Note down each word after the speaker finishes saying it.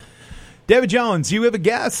David Jones, you have a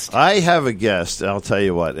guest. I have a guest. I'll tell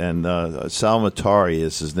you what. And Sal Matari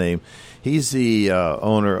is his name. He's the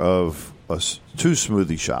owner of two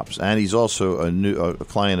smoothie shops, and he's also a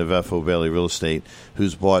client of F.O. Bailey Real Estate,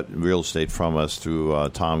 who's bought real estate from us through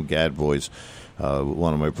Tom Gadboys,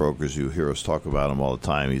 one of my brokers. You hear us talk about him all the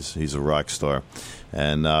time. He's a rock star.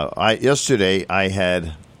 And yesterday I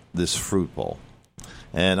had this fruit bowl.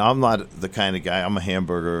 And I'm not the kind of guy, I'm a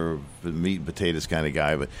hamburger, meat and potatoes kind of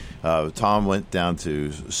guy, but Tom went down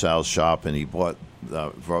to Sal's shop and he brought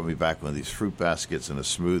me back one of these fruit baskets and a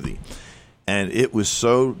smoothie. And it was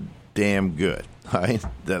so damn good, right,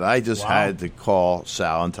 that I just had to call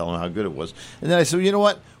Sal and tell him how good it was. And then I said, you know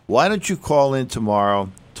what, why don't you call in tomorrow,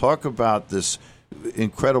 talk about this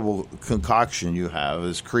incredible concoction you have,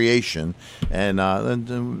 this creation, and a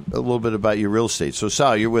little bit about your real estate. So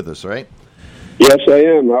Sal, you're with us, right? Yes, I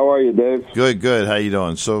am. How are you, Dave? Good. How you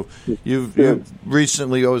doing? So you've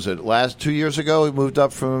recently, what was it, 2 years ago, you moved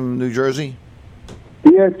up from New Jersey?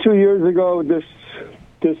 Yeah, 2 years ago, this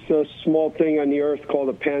small thing on the earth called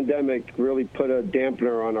a pandemic really put a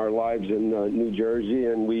dampener on our lives in New Jersey,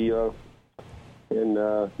 and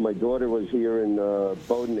my daughter was here in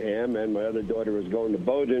Bodenham, and my other daughter was going to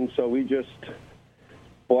Bowdoin, so we just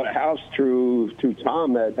bought a house through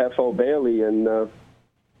Tom at F.O. Bailey, and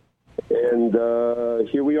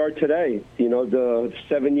here we are today. You know, the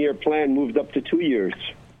 7-year plan moved up to 2 years.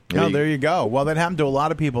 Oh, there you go. Well, that happened to a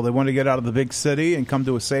lot of people. They want to get out of the big city and come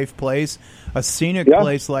to a safe place, a scenic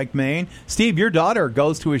place like Maine. Steve, your daughter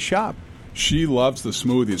goes to his shop. She loves the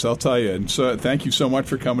smoothies, I'll tell you. And so, thank you so much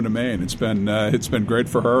for coming to Maine. It's been great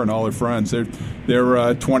for her and all her friends. They're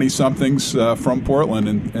 20-somethings from Portland,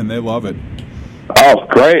 and they love it. Oh,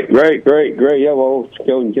 great. Yeah, well,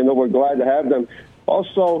 you know, we're glad to have them.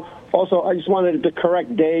 Also, I just wanted to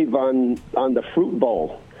correct Dave on the fruit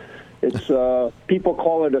bowl. It's people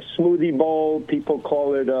call it a smoothie bowl, people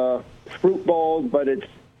call it a fruit bowl, but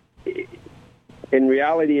in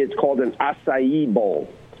reality it's called an acai bowl.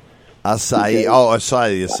 Acai,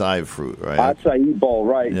 acai fruit, right? Acai bowl,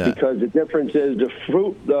 right? Yeah. Because the difference is the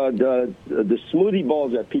fruit, the smoothie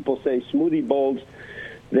bowls that people say smoothie bowls.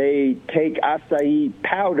 They take acai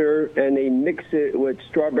powder and they mix it with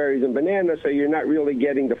strawberries and bananas, so you're not really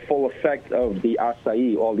getting the full effect of the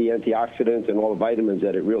acai, all the antioxidants and all the vitamins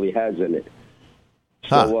that it really has in it.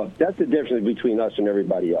 So that's the difference between us and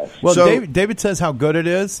everybody else. Well, David says how good it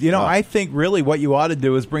is. You know, I think really what you ought to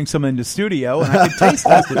do is bring some into studio, and I could taste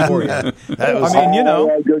test it for you. I mean, you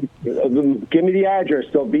know. Give me the address.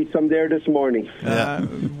 There'll be some there this morning.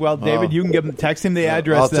 Well, David, you can text him the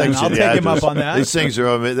address. I'll take him up on that. These things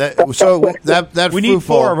are that we need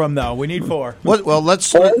 4 of them, though. We need 4.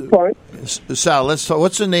 Sal, let's talk.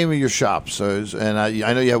 What's the name of your shop? And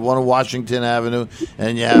I know you have one on Washington Avenue,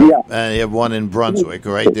 and you have one in Brunswick,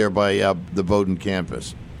 right there by the Bowdoin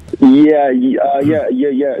campus. Yeah.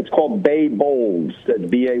 It's called Bay Bowls. That's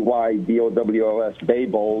BAYBOWLS, Bay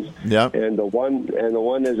Bowls. Yeah. And the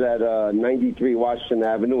one is at 93 Washington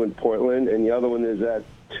Avenue in Portland, and the other one is at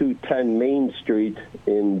 210 Main Street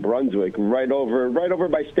in Brunswick, right over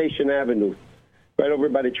by Station Avenue. Right over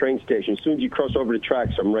by the train station. As soon as you cross over the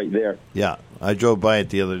tracks, I'm right there. Yeah, I drove by it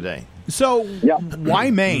the other day. So,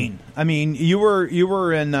 why Maine? I mean, you were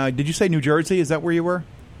in. Did you say New Jersey? Is that where you were?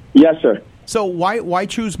 Yes, sir. So why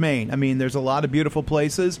choose Maine? I mean, there's a lot of beautiful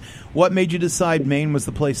places. What made you decide Maine was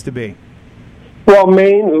the place to be? Well,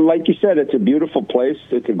 Maine, like you said, it's a beautiful place.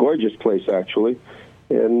 It's a gorgeous place, actually.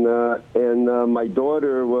 And my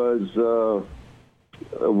daughter was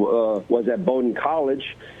at Bowdoin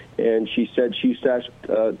College. And she said she used to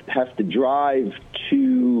have to drive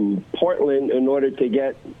to Portland in order to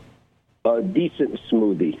get a decent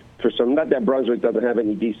smoothie. Not that Brunswick doesn't have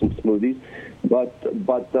any decent smoothies, but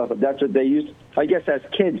that's what they used. I guess as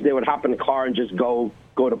kids, they would hop in the car and just go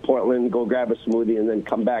to Portland, go grab a smoothie, and then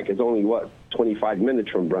come back. It's only, 25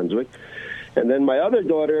 minutes from Brunswick. And then my other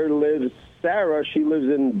daughter Sarah, she lives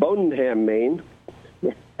in Bodenham, Maine,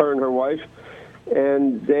 her and her wife.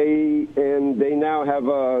 And they now have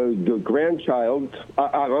a grandchild.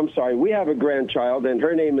 I'm sorry, we have a grandchild, and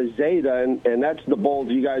her name is Zeta, and that's the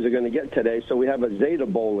bowl you guys are going to get today. So we have a Zeta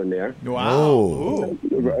bowl in there. Wow!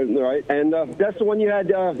 Right, and that's the one you had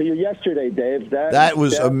yesterday, Dave. That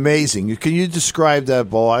was amazing. Can you describe that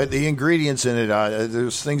bowl? The ingredients in it,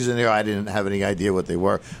 there's things in there I didn't have any idea what they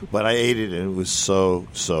were, but I ate it, and it was so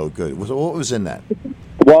good. What was in that?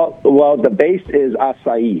 Well, the base is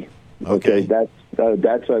acai. Okay, that's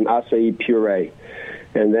an acai puree,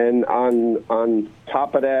 and then on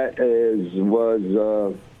top of that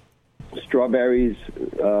was strawberries,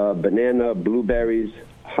 banana, blueberries,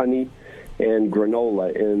 honey, and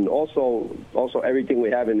granola, and also everything we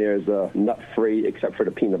have in there is nut free except for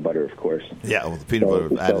the peanut butter, of course. Yeah, well, the peanut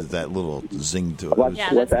butter added that little zing to it.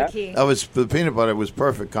 Yeah, that's the key. The peanut butter was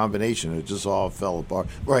perfect combination. It just all fell apart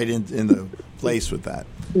right in the place with that.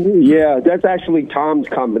 Yeah, that's actually Tom's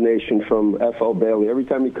combination from F.O. Bailey. Every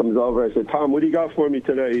time he comes over, I said, "Tom, what do you got for me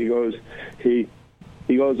today?"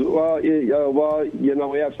 He goes, well, you know,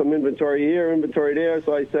 we have some inventory here, inventory there.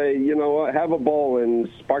 So I say, you know what, have a bowl and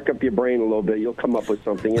spark up your brain a little bit. You'll come up with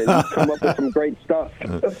something, and you come up with some great stuff.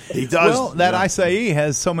 He does. Well, that acai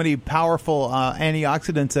has so many powerful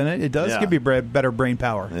antioxidants in it. It does give you better brain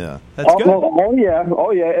power. Yeah, that's good.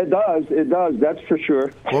 Oh yeah, it does. That's for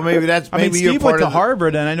sure. Well, maybe that's Steve you're part went to of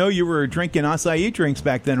Harvard, and I know you were drinking acai drinks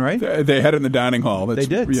back then, right? They had it in the dining hall. They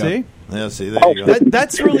did. Yeah. See. Yeah, see, there you go.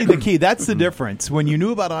 That's really the key. That's the difference. When you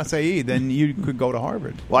knew about acai, then you could go to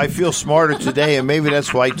Harvard. Well, I feel smarter today, and maybe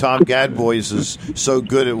that's why Tom Gadbois is so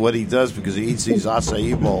good at what he does, because he eats these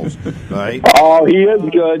acai bowls, right? Oh, he is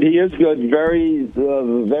good. He is good.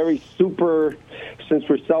 Very super. Since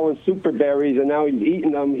we're selling super berries, and now he's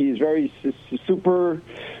eating them, he's very super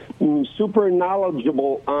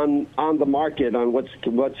knowledgeable on the market, on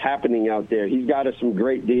what's happening out there. He's got us some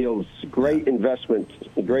great deals, great investment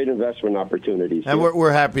opportunities. And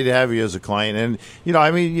we're happy to have you as a client. And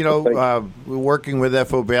working with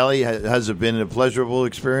F.O. Bailey, has it been a pleasurable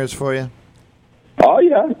experience for you? Oh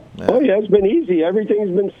yeah, it's been easy.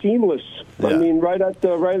 Everything's been seamless. Yeah. I mean, right at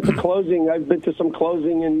the closing, I've been to some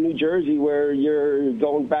closing in New Jersey where you're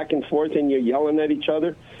going back and forth and you're yelling at each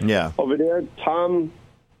other. Yeah. Over there, Tom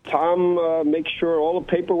makes sure all the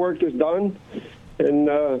paperwork is done, and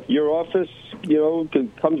your office,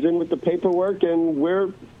 comes in with the paperwork, and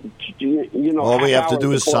we're, all we have to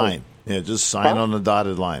do is sign. Yeah, just sign on the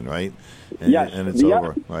dotted line, right? And, yes. And it's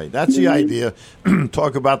over. Right. That's the idea.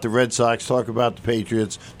 Talk about the Red Sox, talk about the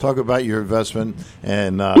Patriots, talk about your investment,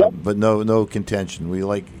 and but no contention. We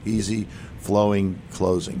like easy flowing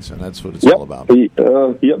closings, and that's what it's all about.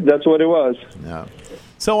 That's what it was. Yeah.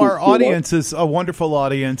 So our audience is a wonderful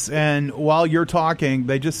audience, and while you're talking,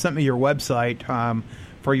 they just sent me your website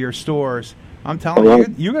for your stores. I'm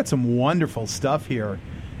telling you got some wonderful stuff here,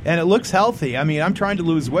 and it looks healthy. I mean, I'm trying to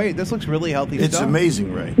lose weight. This looks really healthy stuff. It's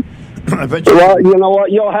amazing, Ray. I bet you. Well, you know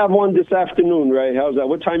what? You'll have one this afternoon, Ray. How's that?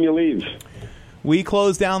 What time you leave? We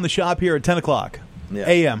close down the shop here at 10 o'clock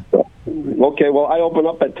a.m. Okay, well, I open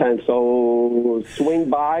up at 10, so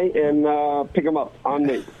swing by and pick them up on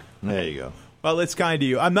me. There you go. Well, it's kind of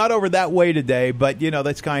you. I'm not over that way today, but,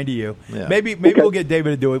 that's kind of you. Yeah. Maybe we'll get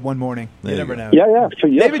David to do it one morning. You never know. Yeah.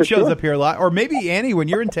 David shows up here a lot. Or maybe Annie, when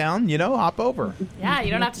you're in town, hop over. Yeah,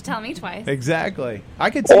 you don't have to tell me twice. Exactly.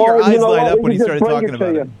 I could see your eyes light up when he started talking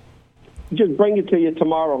about it. Just bring it to you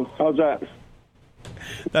tomorrow. How's that?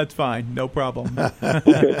 That's fine. No problem.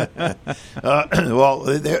 Well,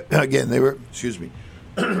 they were, excuse me.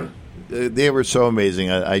 They were so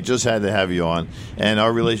amazing. I just had to have you on, and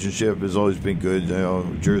our relationship has always been good.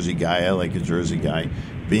 Jersey guy, I like a Jersey guy,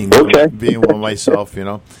 being one myself,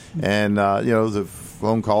 and the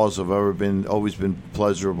phone calls have always been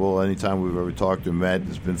pleasurable. Anytime we've ever talked or met,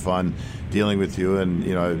 it's been fun dealing with you, and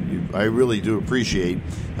I really do appreciate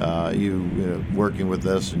you working with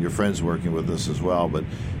us and your friends working with us as well. But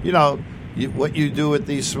what you do with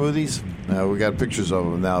these smoothies, we got pictures of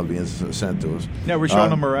them now being sent to us. Yeah, we're showing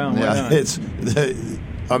them around. Yeah, it's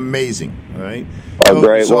amazing, right? Oh,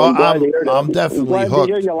 great. So well, I'm definitely hooked. I'm glad to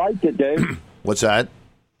hear you liked it, Dave. What's that?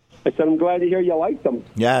 I said I'm glad to hear you liked them.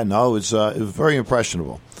 Yeah, no, it was very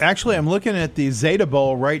impressionable. Actually, I'm looking at the Zeta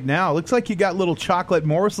Bowl right now. Looks like you got little chocolate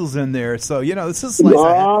morsels in there. So, this is slice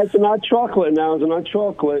No, it's not chocolate now. It's not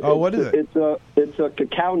chocolate. Oh, what is it? It's a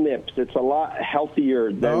cacao nips. It's a lot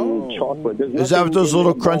healthier than chocolate. Is that what those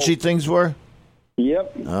little crunchy things were?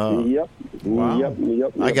 Yep. Oh. Yep. Wow.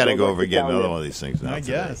 Yep. I got to go over and get another one of these things now. I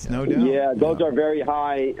guess, no doubt. Yeah, those are very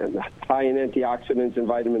high in antioxidants and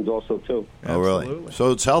vitamins also, too. Oh, really?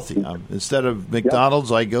 So it's healthy. Instead of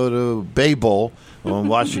McDonald's, I go to Bay Bowl on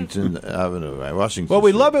Washington Avenue. Washington. Well,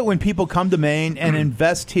 we Street. love it when people come to Maine and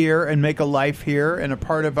invest here and make a life here and a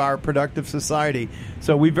part of our productive society.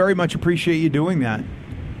 So we very much appreciate you doing that.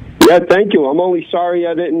 Yeah, thank you. I'm only sorry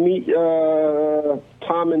I didn't meet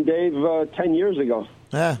Tom and Dave 10 years ago.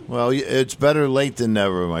 Yeah, well, it's better late than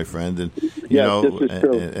never, my friend. And this is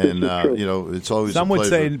true. It's always some a would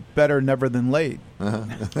say pleasure. better never than late.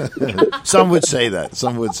 Some would say that.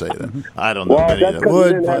 I don't know well, many that's that because would.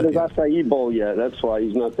 he didn't have But, his acai bowl yet. That's why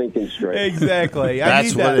he's not thinking straight. Exactly.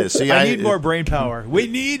 That's what it is. See, I need more brain power. We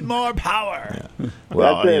need more power.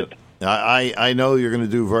 Well, That's it. I know you're going to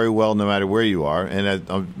do very well no matter where you are,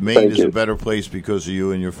 and Maine is a better place because of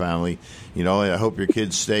you and your family. You know, I hope your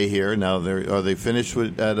kids stay here. Now, are they finished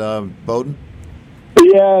at Bowdoin?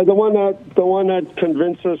 Yeah, the one that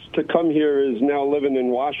convinced us to come here is now living in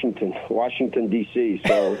Washington, D.C.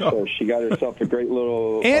 So she got herself a great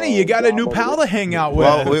little. Annie, you got a new pal to hang out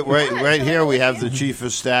with. Well, right here we have the chief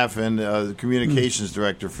of staff and the communications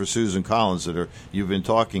director for Susan Collins that you've been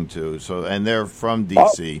talking to. So, and they're from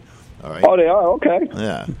D.C. All right. Oh, they are? Okay.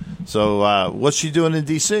 Yeah. So, what's she doing in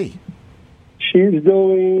D.C.?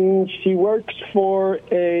 She works for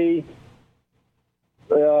a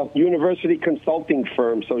university consulting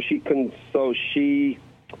firm. So she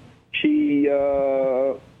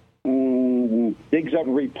digs up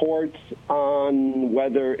reports on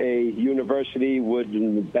whether a university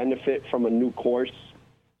would benefit from a new course.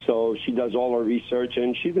 So she does all her research,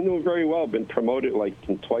 and she's been doing very well. Been promoted like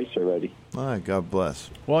twice already. All right, God bless.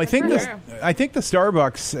 Well, I think the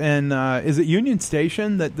Starbucks and is it Union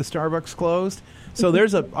Station that the Starbucks closed? So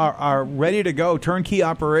there's a ready to go turnkey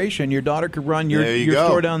operation. Your daughter could run your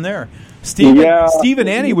store down there. Steve and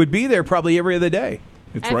Annie would be there probably every other day.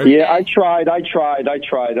 It's right. Yeah, I tried.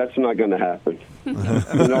 That's not going to happen.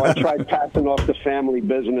 I tried passing off the family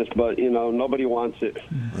business, but nobody wants it.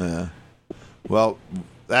 Yeah. Well.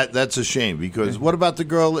 That's a shame because what about the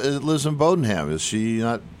girl that lives in Bodenham? Is she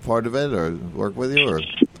not part of it or work with you or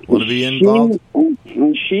want to be involved?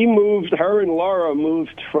 She moved, her and Laura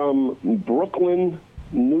moved from Brooklyn,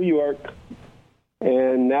 New York,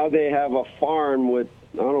 and now they have a farm with,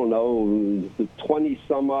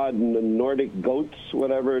 20-some-odd Nordic goats,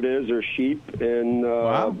 whatever it is, or sheep, and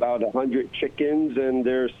about 100 chickens, and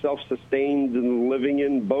they're self-sustained and living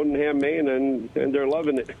in Bodenham, Maine, and they're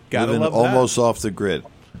loving it. Gotta love that. Almost off the grid.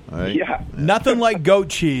 Right. Yeah. Nothing like goat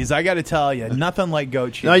cheese, I got to tell you. Nothing like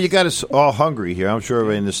goat cheese. No, you got us all hungry here. I'm sure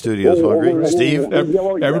everybody in the studio is hungry. Steve?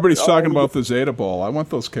 Everybody's talking about the Zeta Bowl. I want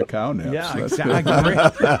those cacao nibs. Yeah, exactly.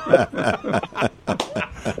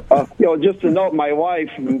 Just a note, my wife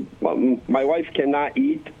cannot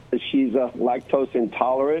eat. She's lactose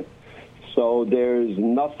intolerant. So there's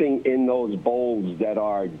nothing in those bowls that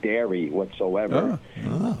are dairy whatsoever.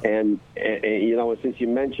 And since you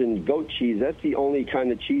mentioned goat cheese, that's the only kind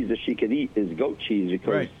of cheese that she could eat is goat cheese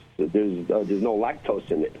because there's no lactose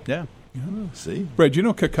in it. Yeah. See? Brad, you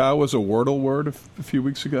know cacao was a Wordle word a few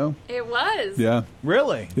weeks ago? It was. Yeah.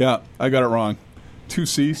 Really? Yeah, I got it wrong. 2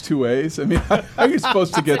 C's, 2 A's. I mean, how are you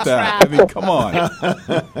supposed to get that? I mean, come on. Yeah,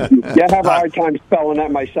 I have a hard time spelling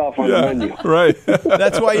that myself on the menu. Right.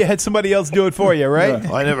 That's why you had somebody else do it for you, right?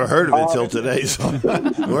 Yeah. I never heard of it till today. So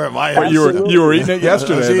where am I? But you were eating it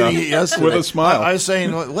yesterday, I was eating it yesterday. with a smile. I was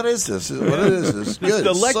saying, what is this? What is this? Good. It's a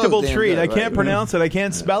delectable treat. I Right. can't pronounce it. I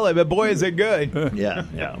can't spell it, but boy, is it good. Yeah.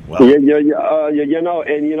 Well,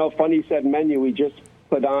 Funny you said menu. We just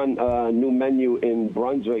put on a new menu in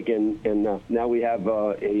Brunswick, and now we have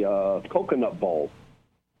a coconut bowl.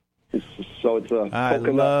 So it's a I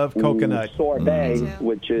love coconut sorbet,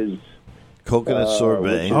 which is coconut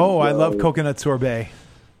sorbet. I love coconut sorbet.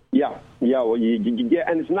 Yeah. Well,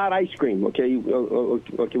 and it's not ice cream. Okay.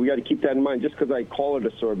 We got to keep that in mind. Just because I call it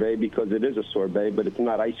a sorbet, because it is a sorbet, but it's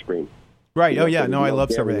not ice cream. Right. Oh, yeah. No, I love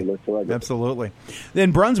sorbet. Absolutely.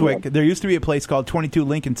 In Brunswick, there used to be a place called 22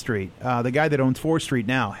 Lincoln Street. The guy that owns 4th Street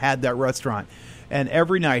now had that restaurant. And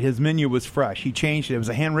every night his menu was fresh. He changed it. It was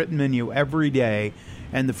a handwritten menu every day.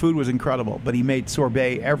 And the food was incredible. But he made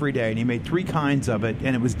sorbet every day. And he made 3 kinds of it.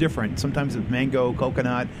 And it was different. Sometimes it was mango,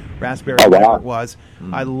 coconut, raspberry, whatever it was.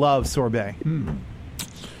 I love sorbet.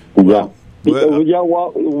 Yeah. Well,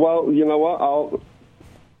 you know what?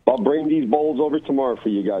 I'll bring these bowls over tomorrow for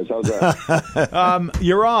you guys. How's that?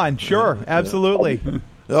 You're on. Sure. Absolutely.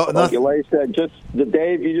 Like I said, just the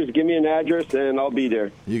day, if you just give me an address, and I'll be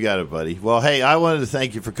there. You got it, buddy. Well, hey, I wanted to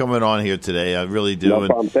thank you for coming on here today. I really do. No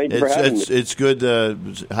problem. Thank you for having me. It's good to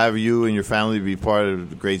have you and your family be part of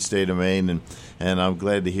the great state of Maine, and I'm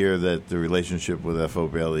glad to hear that the relationship with F.O.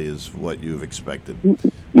 Bailey is what you've expected.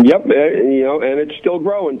 Yep, and it's still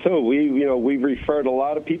growing too. We've referred a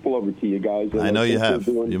lot of people over to you guys. And I know you have.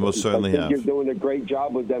 You most certainly have. You're doing a great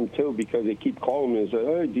job with them too, because they keep calling me and say,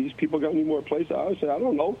 "Hey, these people got any more places?" I say, "I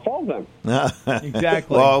don't know. Call them."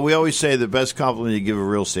 Exactly. Well, we always say the best compliment you give a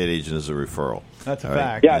real estate agent is a referral. That's a All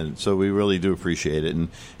fact. Right? Yeah. And so we really do appreciate it,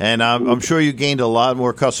 and I'm sure you gained a lot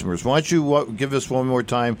more customers. Why don't you give us one more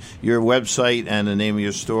time your website and the name of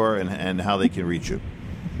your store and how they can reach you?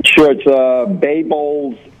 Sure, it's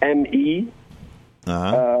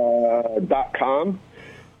baybowlsme.com,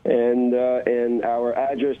 and our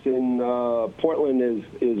address in Portland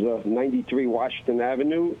is 93 Washington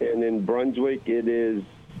Avenue, and in Brunswick it is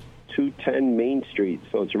 210 Main Street.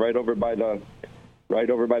 So it's right over by the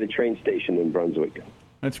train station in Brunswick.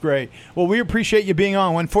 That's great. Well, we appreciate you being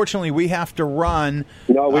on. Unfortunately, we have to run.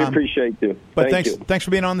 No, we appreciate you. But Thank you. thanks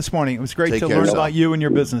for being on this morning. It was great Take to care, learn Sal. about you and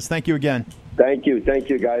your business. Thank you again. Thank you,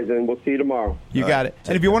 guys, and we'll see you tomorrow. You got it.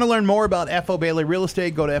 And if you want to learn more about F.O. Bailey Real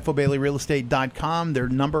Estate, go to fobaileyrealestate.com. Their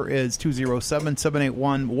number is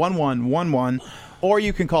 207-781-1111, or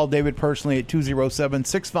you can call David personally at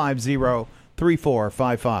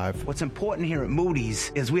 207-650-3455. What's important here at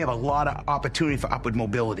Moody's is we have a lot of opportunity for upward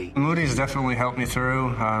mobility. Moody's definitely helped me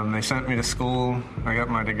through. They sent me to school. I got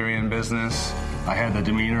my degree in business. I had the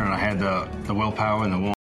demeanor and I had the willpower and the